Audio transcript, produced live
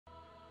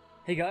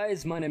Hey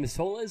guys, my name is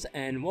Solaz,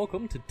 and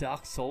welcome to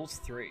Dark Souls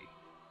 3.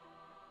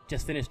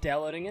 Just finished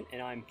downloading it,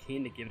 and I'm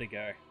keen to give it a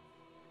go.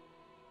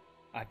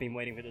 I've been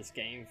waiting for this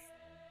game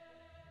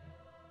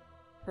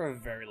for a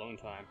very long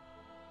time.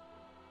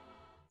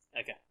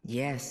 Okay.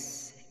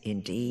 Yes,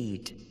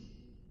 indeed.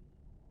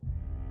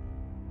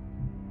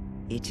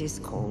 It is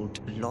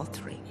called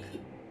Lothric.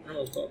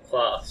 Oh, I've got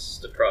class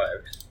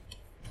deprived.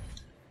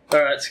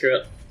 Alright, screw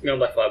it. I'm going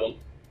Black Firebomb.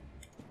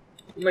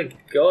 Oh my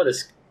god,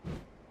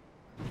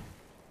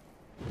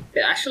 it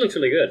actually looks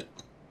really good.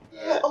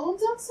 Yeah, old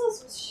Dark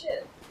Souls was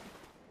shit.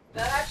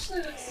 That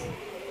actually looks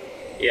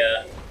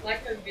Yeah.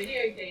 like a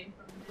video game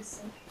from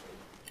this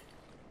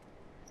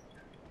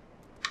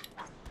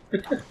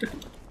century.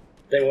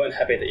 They weren't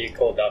happy that you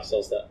called Dark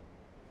Souls that.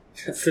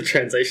 That's the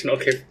translation I'll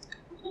give.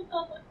 I'm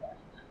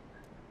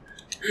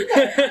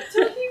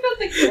talking about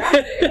the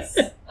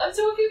graphics. I'm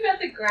talking about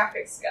the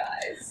graphics,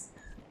 guys.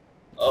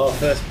 Oh,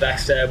 first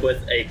backstab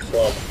with a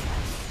club.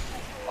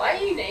 Why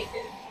are you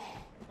naked?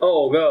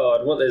 Oh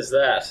god, what is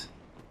that?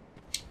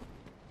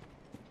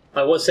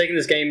 I was taking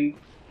this game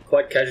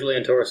quite casually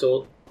until I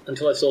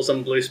saw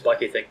some blue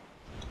spiky thing.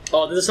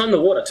 Oh, there's a sun in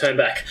the water. Turn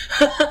back.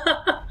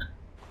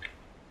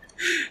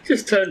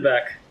 Just turn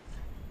back.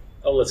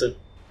 Oh, listen.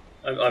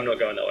 I'm not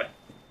going that way.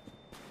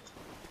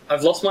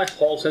 I've lost my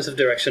whole sense of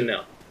direction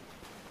now.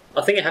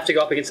 I think I have to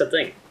go up against that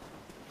thing.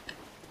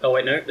 Oh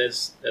wait, no,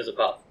 there's a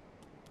path.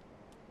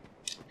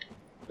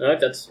 No,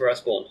 that's where I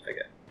spawned.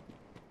 Okay.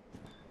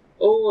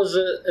 Oh,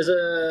 there's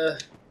a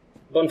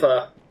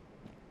bonfire.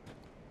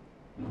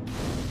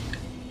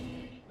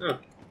 Oh.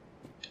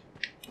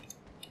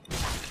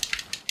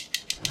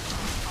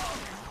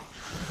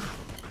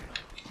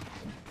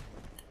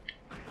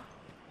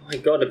 Oh my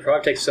god, the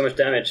Deprived takes so much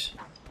damage.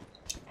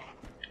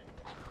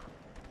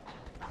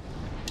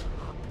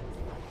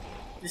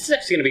 This is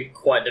actually going to be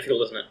quite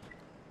difficult, isn't it?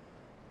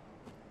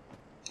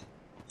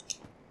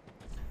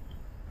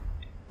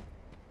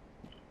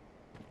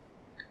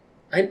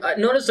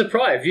 I'm not as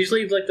deprived.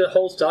 Usually, like, the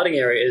whole starting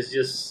area is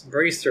just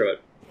breeze through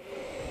it.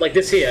 Like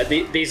this here,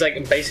 these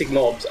like basic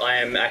mobs, I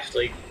am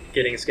actually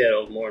getting scared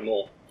of more and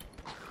more.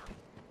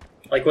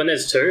 Like when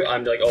there's two,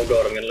 I'm like, oh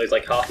god, I'm going to lose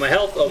like half my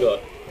health. Oh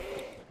god.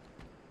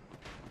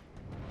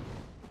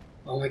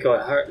 Oh my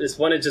god, this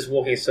one is just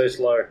walking so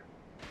slow.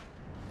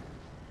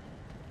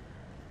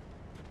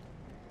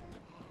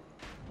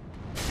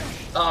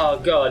 Oh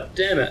god,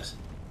 damn it.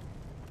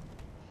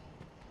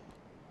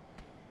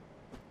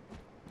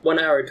 One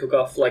arrow took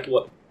off like,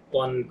 what,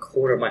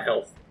 1/4 of my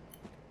health.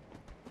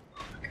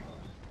 Oh my god.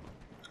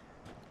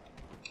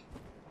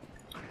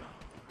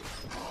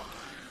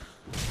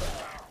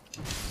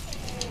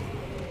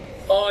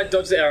 Oh, I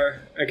dodged the arrow.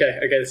 Okay,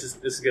 this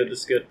is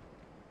good.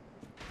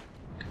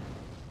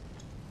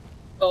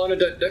 Oh no,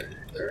 don't.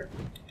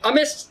 I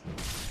missed!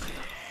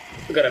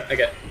 I got him,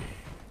 okay.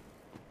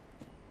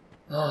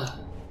 Oh.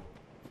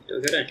 Do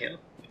I go down here?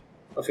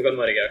 I've forgotten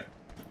where to go.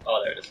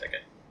 Oh, there it is, okay.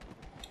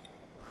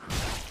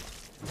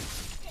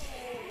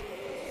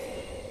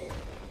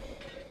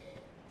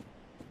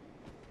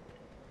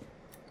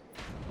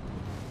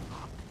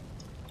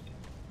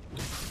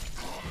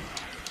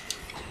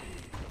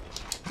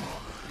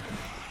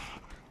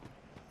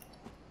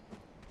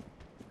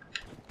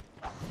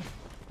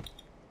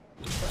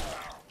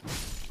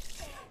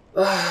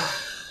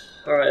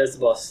 Alright, there's the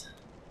boss.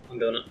 I'm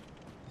doing it.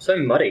 So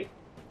muddy.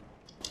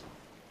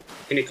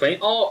 Can you clean?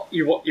 Oh,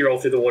 you roll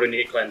through the water and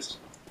you get cleansed.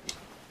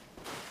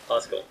 Oh,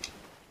 that's cool.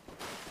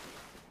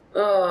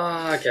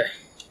 Oh, okay.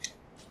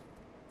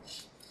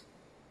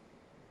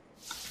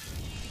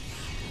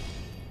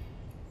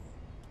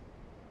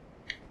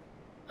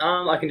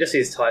 I can just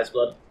use Ty's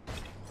blood.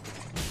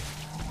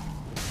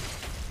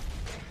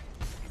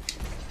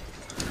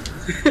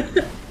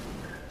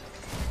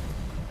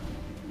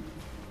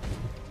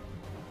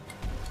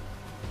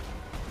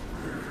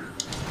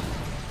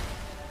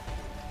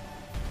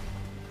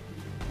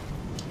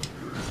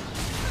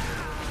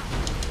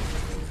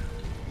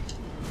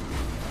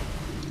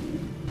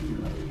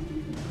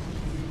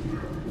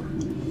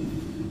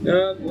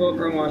 No, well,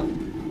 wrong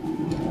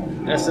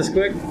one. That's this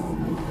quick.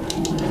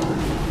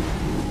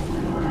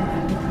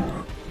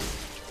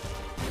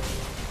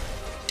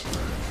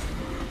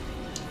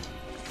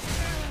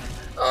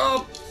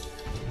 Oh!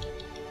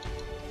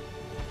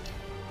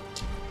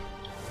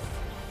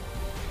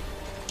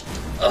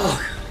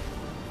 Oh!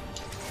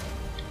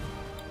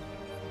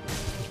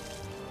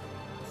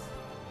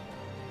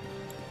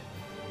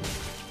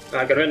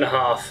 I got him in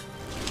half.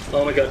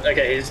 Oh my god,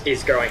 okay,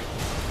 he's growing.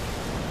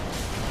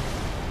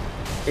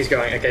 He's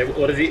going. Okay,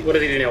 what does he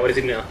do now? What does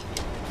he do now?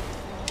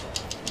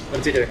 What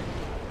does he do?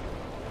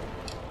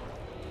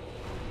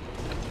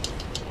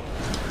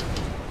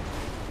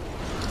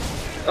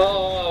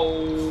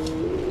 Oh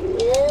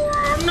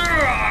no!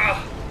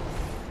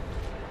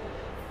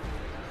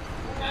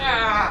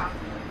 Ah.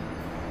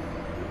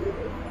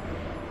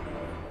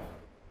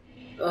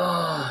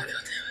 Oh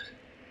god damn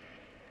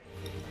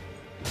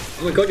it!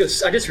 Oh my god!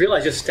 I just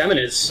realized your stamina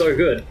is so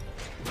good.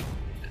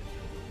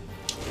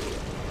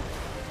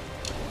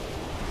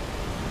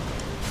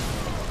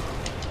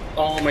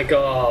 Oh my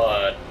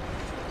god.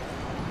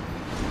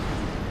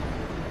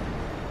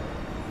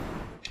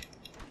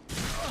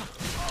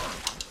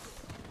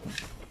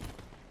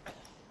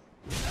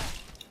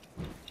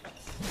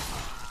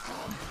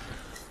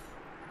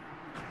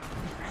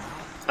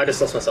 I just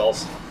lost my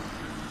souls.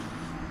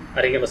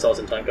 I didn't get my souls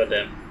in time,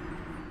 goddamn.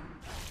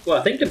 Well,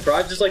 I think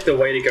Deprived is like the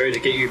way to go to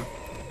get you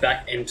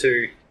back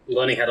into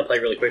learning how to play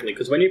really quickly,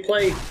 because when you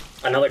play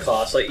another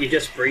class, like, you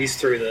just breeze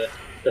through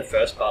the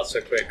first part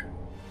so quick.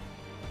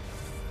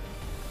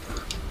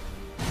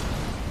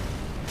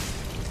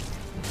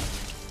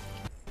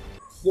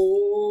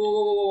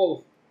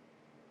 Whoa!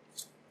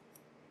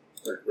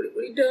 What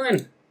are you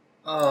doing?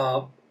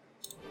 Oh.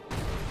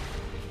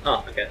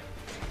 Oh, okay.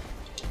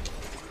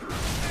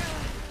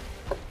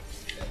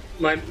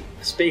 My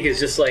speaker's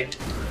just like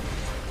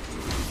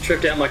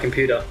tripped out my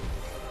computer.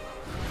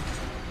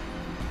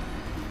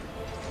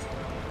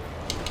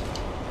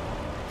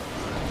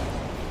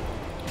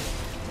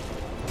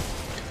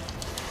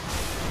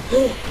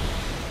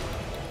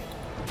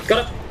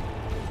 Got it!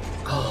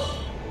 Oh.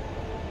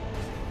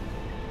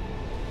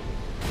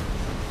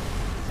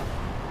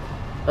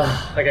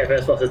 Okay,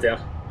 first boss is down.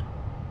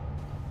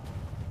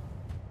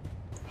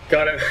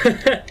 Got him.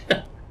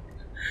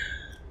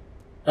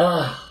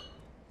 Ah.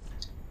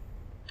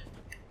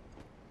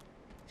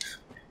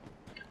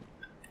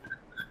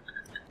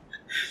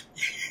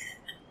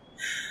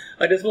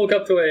 I just woke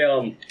up to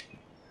a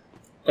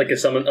like a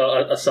summon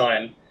a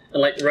sign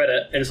and like read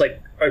it and it's like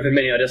open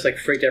menu. I just like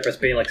freaked out for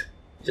speed and like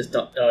just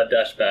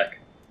dashed back.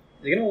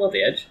 Is he gonna go off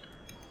the edge?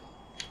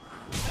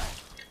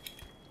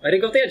 I didn't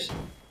go off the edge.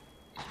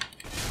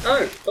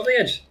 Oh, off the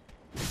edge.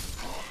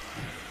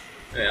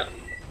 Yeah.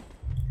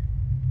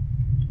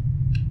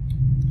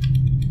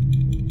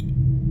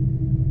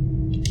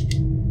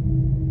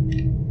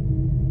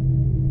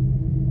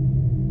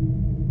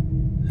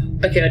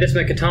 Okay, I just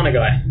met Katana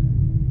guy.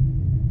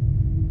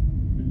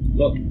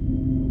 Look.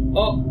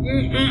 Oh.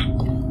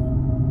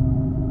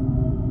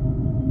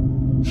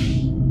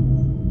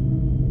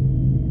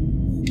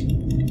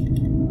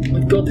 Oh my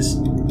god, this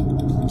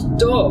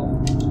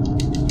dog.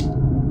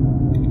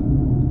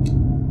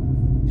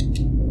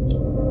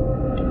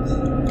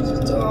 This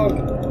dog.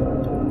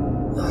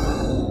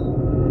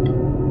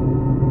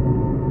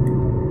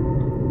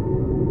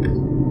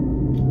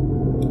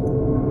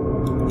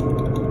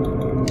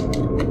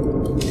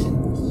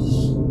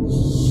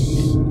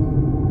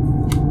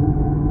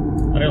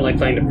 I don't like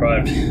playing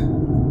Deprived.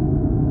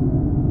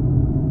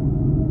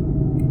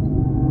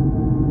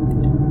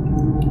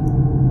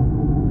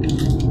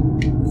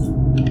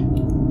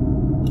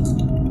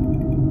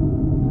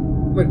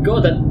 Oh my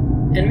god, that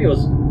enemy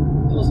was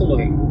awesome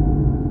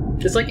looking.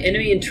 There's like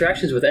enemy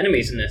interactions with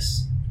enemies in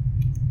this.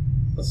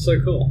 That's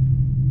so cool.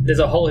 There's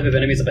a whole heap of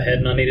enemies up ahead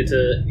and I needed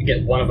to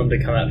get one of them to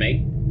come at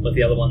me, with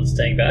the other one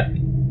staying back.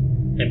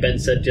 And Ben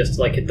said just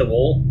like hit the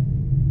wall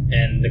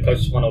and the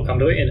closest one will come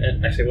to it, and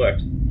it actually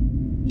worked.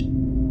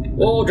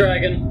 Whoa,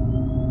 dragon!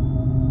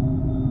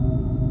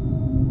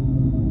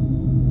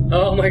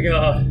 Oh my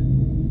god.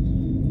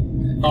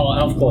 Oh,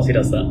 of course he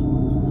does that.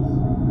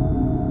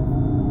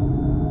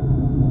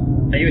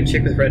 Are you a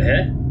chick with red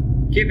hair?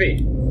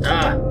 Cupid!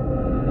 Ah!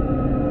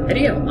 How do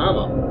you have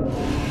armor?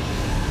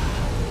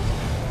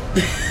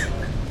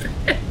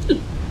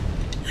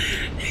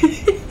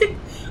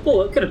 Oh,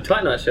 look at a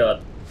Titanite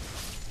shard.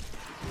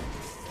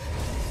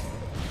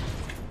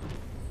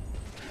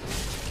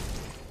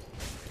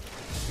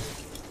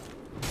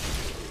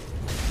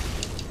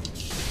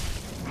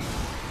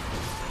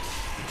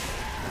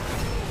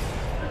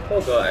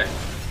 Poor guy.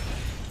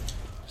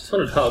 Just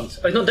wanted hugs.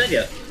 Oh, he's not dead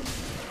yet.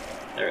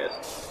 There he is.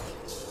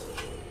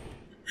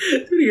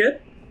 Did he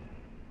get?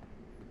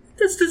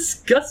 That's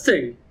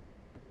disgusting.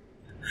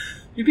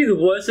 You'd be the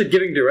worst at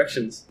giving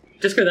directions.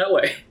 Just go that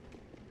way.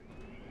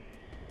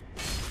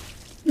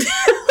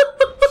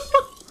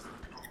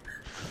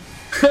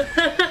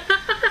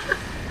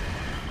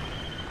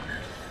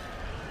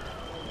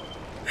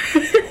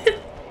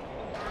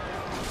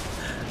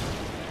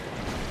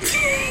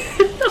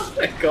 Oh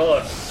my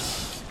god.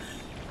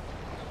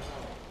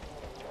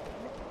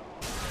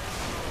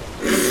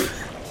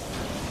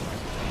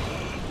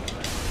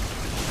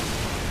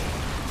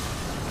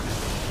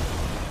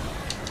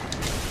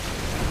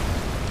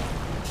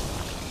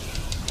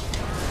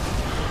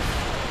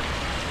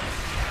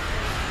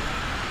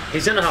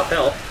 He's in a half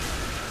health.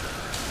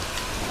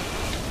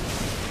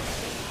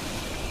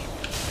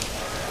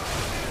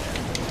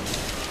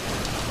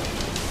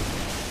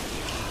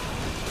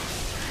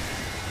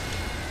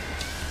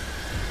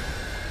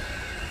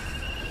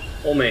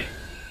 Or me.